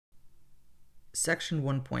Section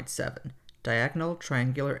 1.7, Diagonal,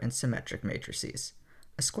 Triangular, and Symmetric Matrices.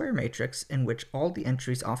 A square matrix in which all the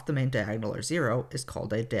entries off the main diagonal are 0 is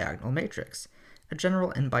called a diagonal matrix. A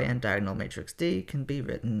general n×n diagonal matrix D can be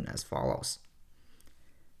written as follows.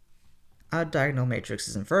 A diagonal matrix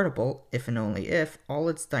is invertible if and only if all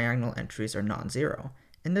its diagonal entries are non-zero.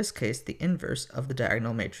 In this case, the inverse of the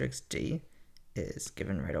diagonal matrix D is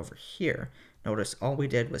given right over here. Notice all we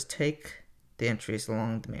did was take the entries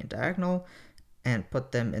along the main diagonal and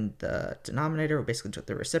put them in the denominator. We basically took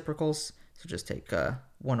the reciprocals, so just take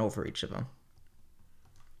 1 over each of them.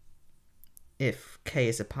 If k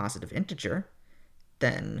is a positive integer,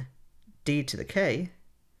 then d to the k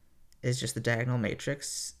is just the diagonal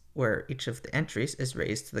matrix where each of the entries is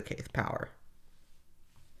raised to the kth power.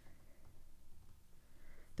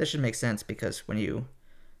 This should make sense because when you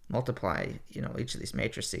multiply, each of these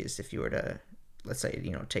matrices, if you were to, let's say,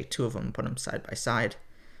 take 2 of them and put them side by side,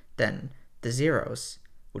 then the zeros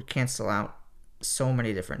would cancel out so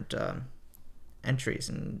many different entries,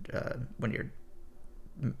 and when you're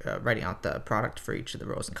writing out the product for each of the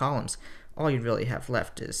rows and columns, all you'd really have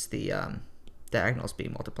left is the diagonals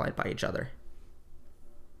being multiplied by each other.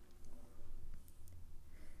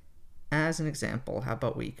 As an example, how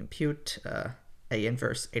about we compute a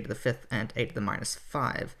inverse a to the 5th and a to the minus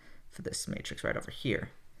 5 for this matrix right over here.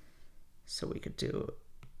 So we could do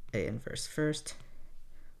a inverse first.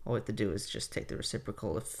 All we have to do is just take the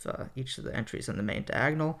reciprocal of each of the entries on the main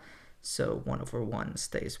diagonal. So 1 over 1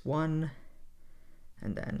 stays 1,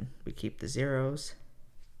 and then we keep the zeros.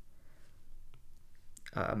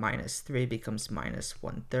 Minus 3 becomes minus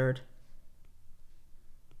 1/3,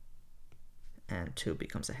 and 2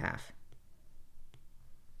 becomes a half.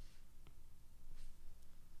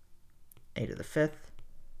 A to the 5th,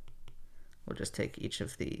 we'll just take each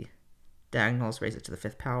of the diagonals, raise it to the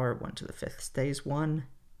 5th power. 1 to the 5th stays 1,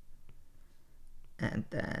 and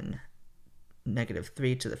then negative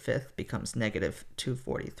 3 to the 5th becomes negative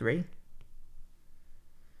 243,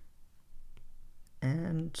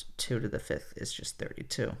 and 2 to the 5th is just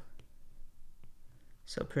 32.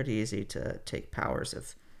 So pretty easy to take powers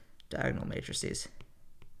of diagonal matrices.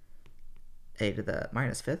 A to the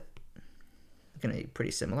minus 5th, going to be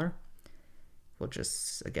pretty similar. We'll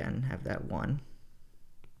just, again, have that 1.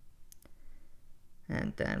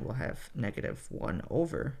 And then we'll have negative 1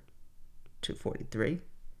 over 243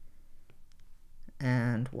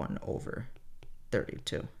 and 1 over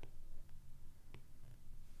 32.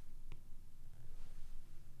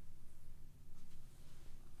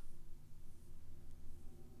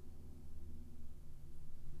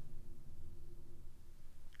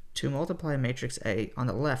 To multiply matrix A on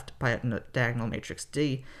the left by a diagonal matrix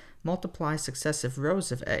D, multiply successive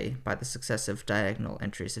rows of A by the successive diagonal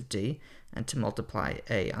entries of D, and to multiply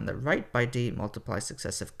A on the right by D, multiply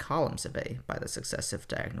successive columns of A by the successive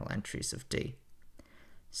diagonal entries of D.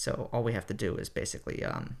 So all we have to do is basically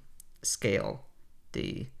scale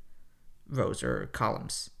the rows or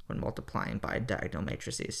columns when multiplying by diagonal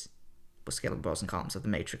matrices. We'll scale the rows and columns of the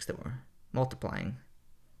matrix that we're multiplying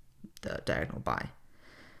the diagonal by.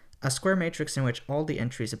 A square matrix in which all the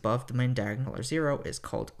entries above the main diagonal are 0 is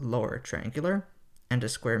called lower triangular, and a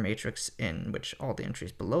square matrix in which all the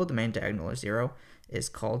entries below the main diagonal are 0 is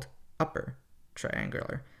called upper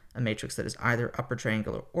triangular. A matrix that is either upper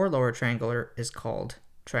triangular or lower triangular is called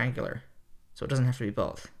triangular. So it doesn't have to be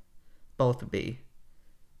both. Both would be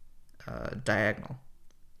diagonal.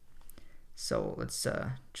 So let's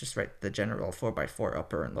just write the general 4x4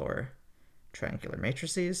 upper and lower triangular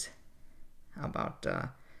matrices. How about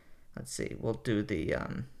let's see, we'll do the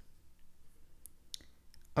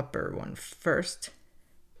upper one first.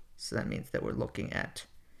 So that means that we're looking at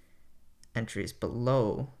entries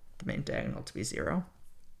below the main diagonal to be 0.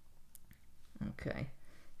 Okay,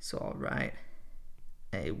 so I'll write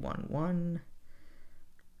A11,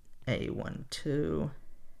 A12,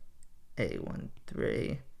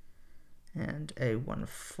 A13, and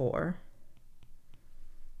A14.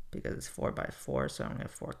 Because it's 4x4, so I only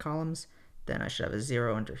have 4 columns. Then I should have a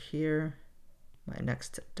 0 under here. My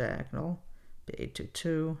next diagonal be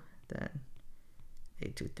A22, then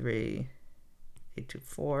A23, A24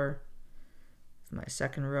 for my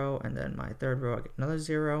second row, and then my third row I get another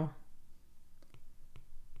 0.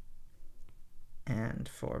 And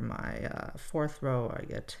for my fourth row I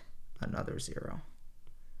get another 0.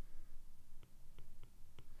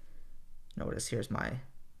 Notice here's my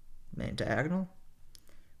main diagonal,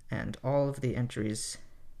 and all of the entries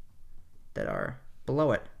that are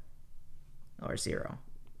below it are 0.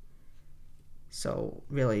 So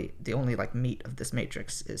really the only meat of this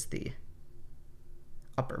matrix is the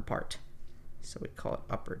upper part. So we call it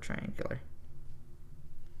upper triangular.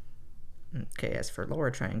 Okay, as for lower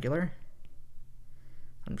triangular,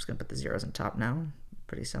 I'm just going to put the zeros on top now.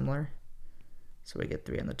 Pretty similar. So we get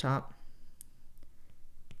 3 on the top.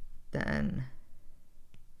 Then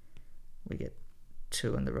we get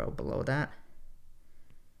 2 in the row below that.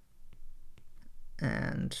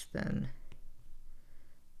 And then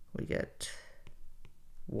we get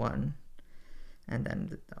 1. And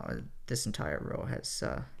then this entire row has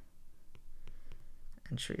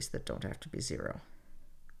entries that don't have to be 0.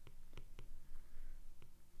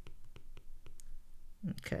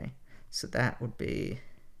 Okay, so that would be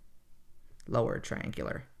lower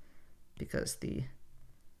triangular because the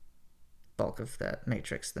bulk of that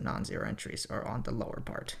matrix, the non-zero entries, are on the lower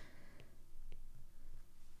part.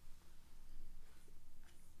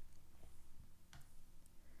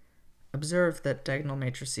 Observe that diagonal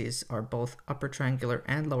matrices are both upper triangular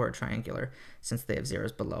and lower triangular since they have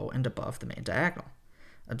zeros below and above the main diagonal.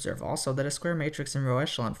 Observe also that a square matrix in row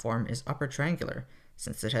echelon form is upper triangular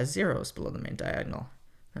since it has zeros below the main diagonal.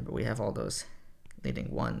 Remember, we have all those leading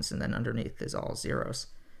 1s, and then underneath is all zeros.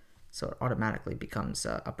 So it automatically becomes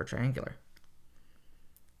upper triangular.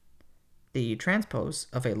 The transpose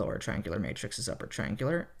of a lower triangular matrix is upper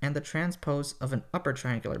triangular, and the transpose of an upper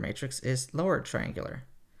triangular matrix is lower triangular.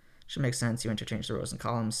 Should make sense. You interchange the rows and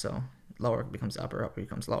columns, so lower becomes upper, upper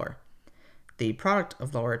becomes lower. The product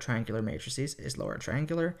of lower triangular matrices is lower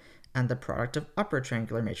triangular, and the product of upper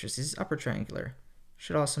triangular matrices is upper triangular.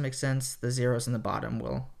 Should also make sense. The zeros in the bottom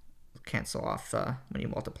will cancel off when you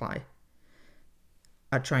multiply.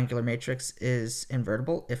 A triangular matrix is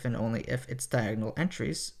invertible if and only if its diagonal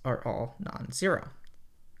entries are all non-zero.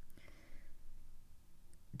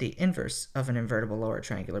 The inverse of an invertible lower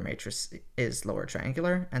triangular matrix is lower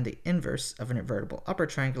triangular, and the inverse of an invertible upper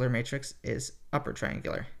triangular matrix is upper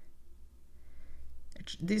triangular.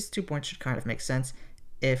 These 2 points should kind of make sense.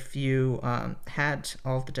 If you had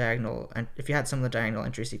all of the diagonal, and if you had some of the diagonal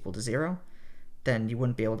entries equal to 0, then you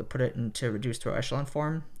wouldn't be able to put it into reduced row echelon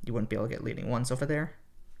form. You wouldn't be able to get leading 1s over there.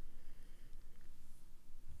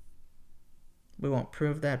 We won't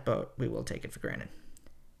prove that, but we will take it for granted.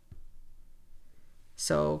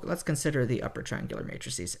 So let's consider the upper triangular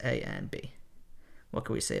matrices A and B. What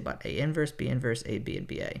can we say about A inverse, B inverse, AB, and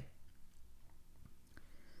BA?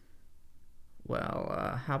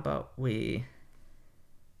 Well, how about we...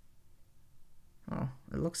 Well,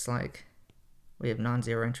 it looks like we have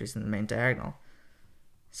non-zero entries in the main diagonal,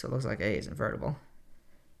 so it looks like A is invertible.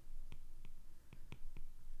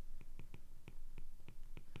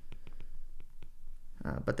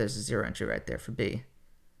 But there's a 0 entry right there for B,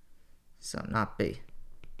 so not B.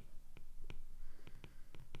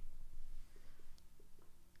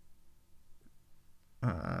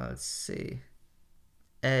 Let's see.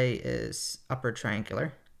 A is upper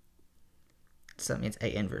triangular, so that means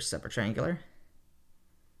A inverse is upper triangular.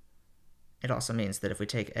 It also means that if we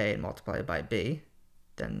take A and multiply it by B,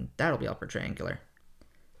 then that'll be upper triangular.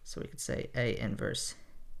 So we could say A inverse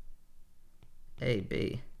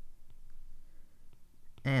AB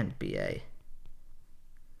and BA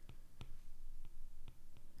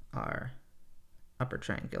are upper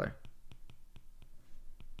triangular.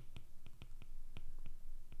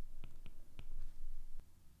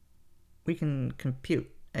 We can compute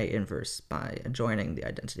A inverse by adjoining the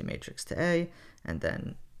identity matrix to A and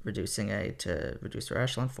then reducing A to reduced row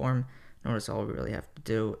echelon form. Notice all we really have to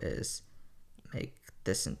do is make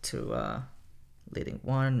this into a leading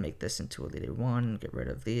 1, make this into a leading 1, get rid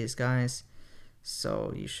of these guys.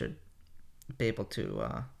 So you should be able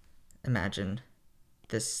to imagine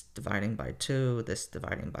this dividing by 2, this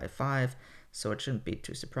dividing by 5. So it shouldn't be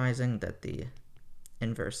too surprising that the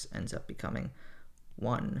inverse ends up becoming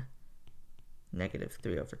 1, negative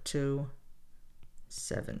 3 over 2,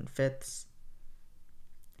 7/5,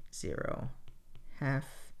 0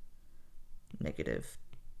 half, negative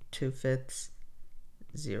 2/5,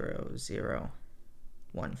 0, 0,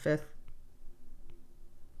 1/5,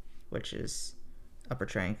 which is upper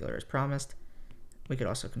triangular as promised. We could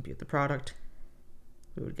also compute the product.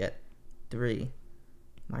 We would get 3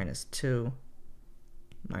 minus 2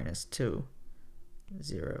 minus 2,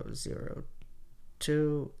 0, 0,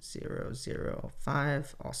 2, 0, 0,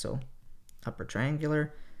 5, also upper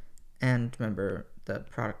triangular. And remember, the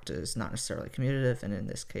product is not necessarily commutative, and in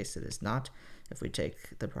this case it is not. If we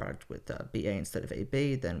take the product with BA instead of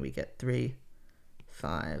AB, then we get 3,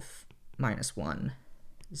 5, minus 1,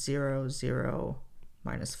 0, 0,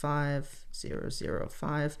 minus 5, 0, 0,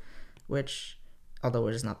 5, which, although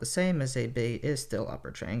it is not the same as AB, is still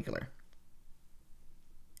upper triangular.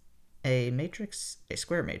 A matrix, a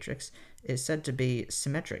square matrix, is said to be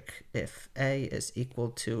symmetric if A is equal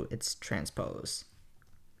to its transpose.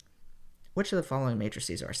 which of the following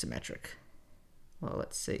matrices are symmetric? Well,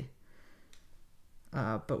 let's see.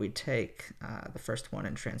 But we take the first one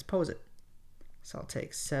and transpose it. So I'll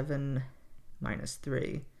take 7 minus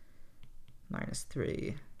 3 minus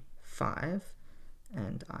 3, 5,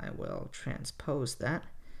 and I will transpose that,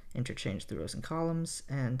 interchange the rows and columns,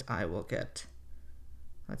 and I will get,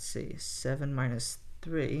 let's see, 7 minus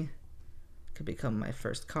 3 could become my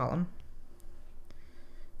first column,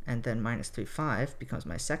 and then minus 3, 5 becomes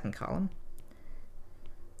my second column.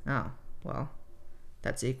 Oh, well,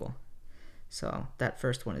 that's equal. So that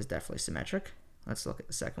first one is definitely symmetric. Let's look at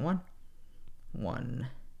the second one. 1,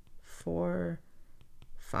 4,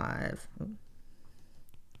 5,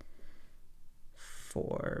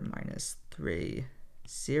 4 minus 3,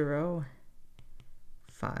 0,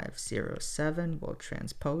 5, 0, 7. We'll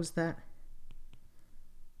transpose that.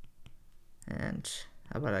 And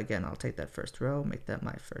how about again, I'll take that first row, make that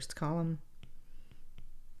my first column.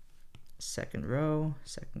 Second row,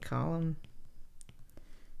 second column.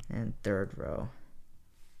 And third row,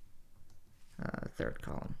 third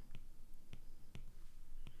column.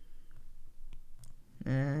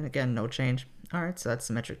 And again, no change. All right, so that's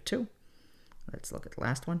symmetric too. Let's look at the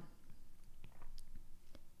last one.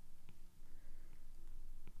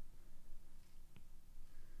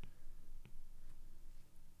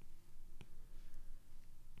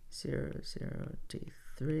 Zero, 0,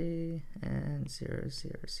 D3, and 0,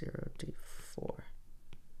 0, 0, D4.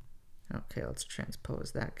 Okay, let's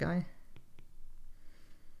transpose that guy.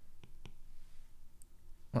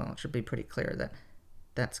 Well, it should be pretty clear that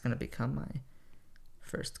that's going to become my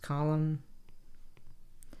first column.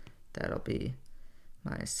 That'll be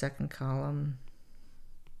my second column.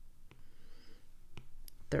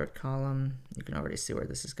 Third column. You can already see where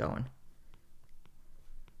this is going.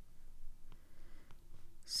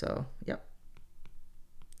 So, yep.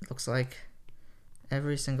 It looks like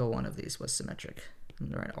every single one of these was symmetric. I'm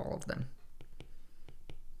going to write all of them.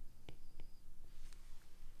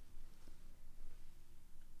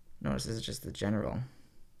 Notice this is just the general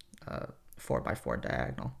 4x4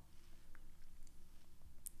 diagonal.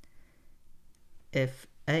 If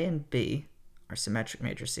A and B are symmetric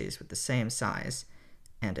matrices with the same size,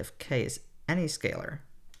 and if K is any scalar,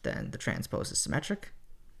 then the transpose is symmetric.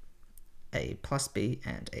 A plus B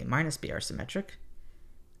and A minus B are symmetric,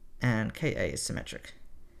 and KA is symmetric.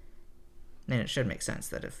 And it should make sense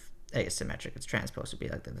that if A is symmetric, its transpose would be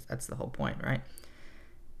like that. That's the whole point, right?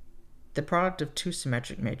 The product of two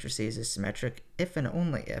symmetric matrices is symmetric if and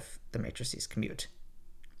only if the matrices commute.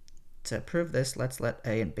 To prove this, let's let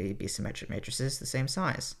A and B be symmetric matrices the same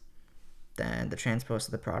size. Then the transpose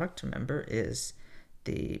of the product, remember, is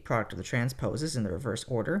the product of the transposes in the reverse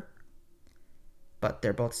order. But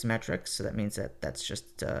they're both symmetric, so that means that that's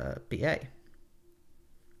just BA.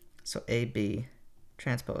 So AB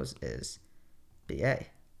transpose is BA.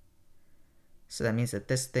 So that means that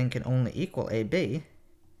this thing can only equal AB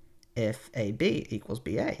if AB equals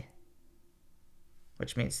BA,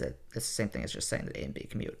 which means that it's the same thing as just saying that A and B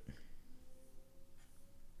commute.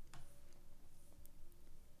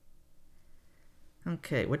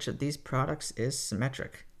 Okay, which of these products is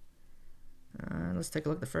symmetric? Let's take a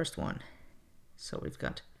look at the first one. So we've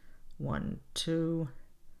got 1, 2,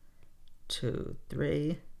 2,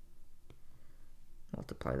 3.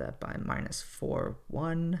 Multiply that by minus 4,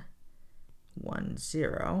 1, 1,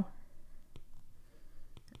 0.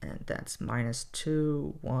 And that's minus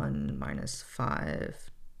 2, 1, minus 5,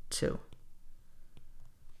 2.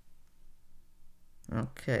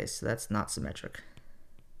 Okay, so that's not symmetric.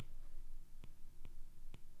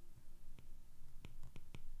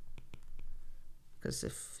 Because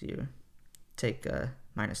if you take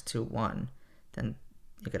minus 2, 1, then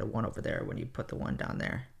you get a 1 over there when you put the 1 down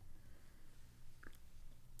there.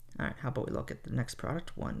 All right, how about we look at the next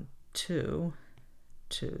product? 1, 2,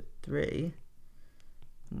 2, 3.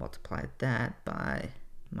 Multiply that by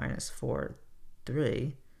minus 4,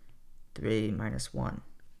 3, 3 minus 1.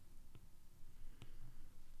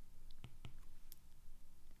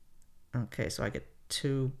 Okay, so I get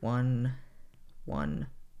 2, 1, 1,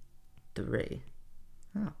 3.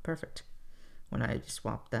 Oh, perfect. When I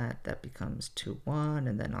swap that, that becomes 2, 1,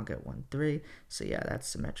 and then I'll get 1, 3. So yeah, that's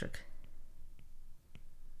symmetric.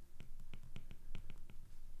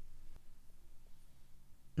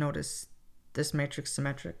 Notice this matrix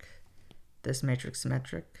symmetric, this matrix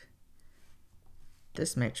symmetric,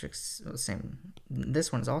 this matrix, well, same.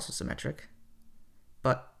 This one is also symmetric,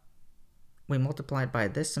 but we multiplied by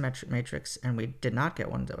this symmetric matrix and we did not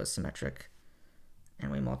get one that was symmetric,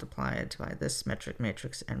 and we multiplied by this symmetric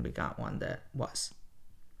matrix and we got one that was.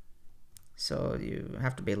 So you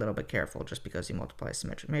have to be a little bit careful. Just because you multiply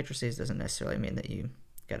symmetric matrices doesn't necessarily mean that you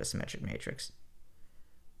get a symmetric matrix.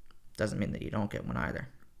 Doesn't mean that you don't get one either.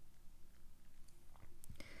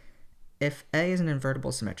 If A is an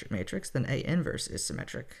invertible symmetric matrix, then A inverse is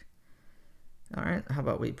symmetric. All right, how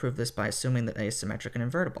about we prove this by assuming that A is symmetric and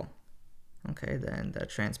invertible? Okay, then the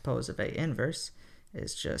transpose of A inverse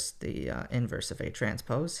is just the inverse of A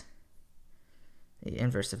transpose. The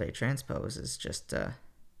inverse of A transpose is just A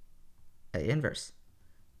inverse,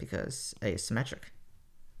 because A is symmetric.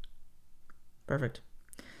 Perfect.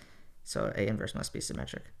 So A inverse must be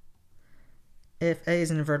symmetric. If A is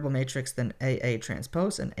an invertible matrix, then AA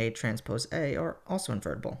transpose and A transpose A are also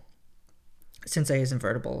invertible. Since A is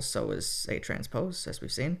invertible, so is A transpose, as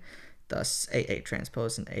we've seen. Thus, AA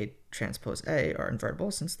transpose and A transpose A are invertible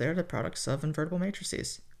since they're the products of invertible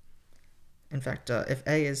matrices. In fact, if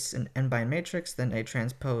A is an n by n matrix, then A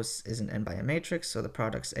transpose is an n by n matrix, so the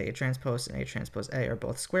products AA transpose and A transpose A are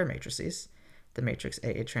both square matrices. The matrix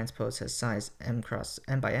AA transpose has size m cross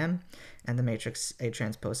n by m, and the matrix A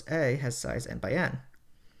transpose A has size n by n.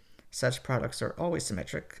 Such products are always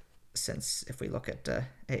symmetric, since if we look at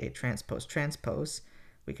AA transpose transpose,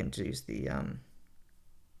 we can use the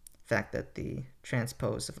fact that the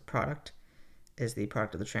transpose of a product is the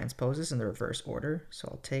product of the transposes in the reverse order. So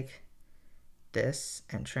I'll take this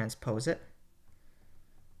and transpose it,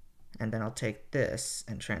 and then I'll take this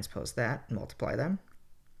and transpose that and multiply them.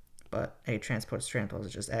 But A transpose transpose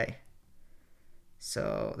is just A.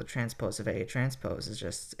 So the transpose of A transpose is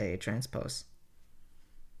just A transpose.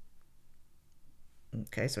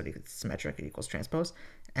 Okay, so it equals symmetric, it equals transpose.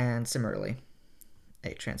 And similarly,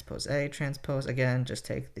 A transpose, again, just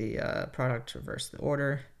take the product, reverse the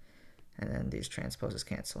order, and then these transposes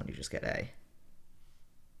cancel and you just get A.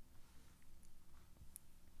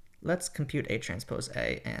 Let's compute A transpose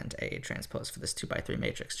A and A transpose for this 2 by 3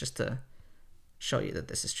 matrix just to show you that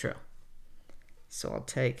this is true. So I'll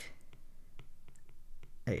take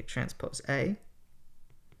A transpose A,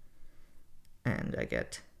 and I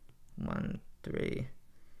get 1, 3,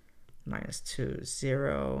 minus 2,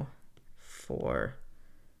 0, 4,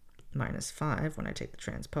 minus 5 when I take the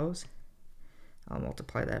transpose. I'll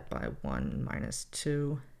multiply that by 1, minus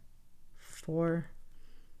 2, 4,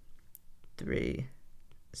 3,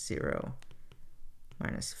 0,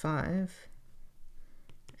 minus 5,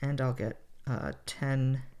 and I'll get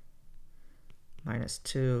 10, minus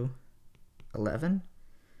 2, 11,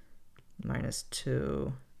 minus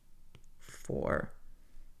 2, 4,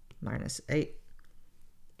 minus 8,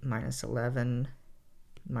 minus 11,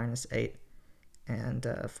 minus 8, and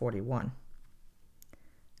 41.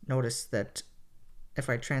 Notice that if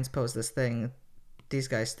I transpose this thing, these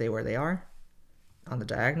guys stay where they are on the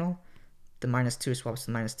diagonal. The minus 2 swaps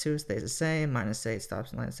to minus 2, stays the same. Minus 8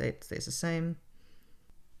 stops at minus 8, stays the same.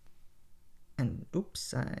 And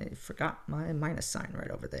oops, I forgot my minus sign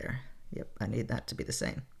right over there. Yep, I need that to be the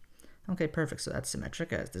same. Okay, perfect, so that's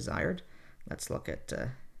symmetric as desired. Let's look at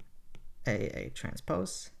AA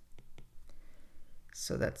transpose.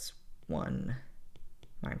 So that's 1,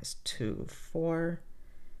 minus 2, 4,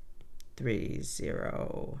 3,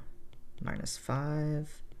 0, minus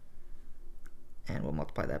 5, and we'll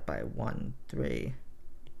multiply that by 1, 3,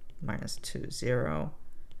 minus 2, 0,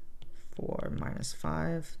 4, minus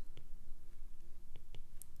 5,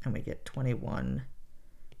 and we get 21,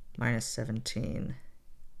 minus 17,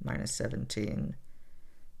 minus 17,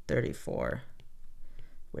 34,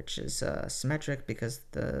 which is symmetric because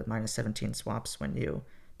the minus 17 swaps when you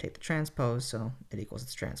take the transpose, so it equals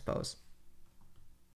its transpose.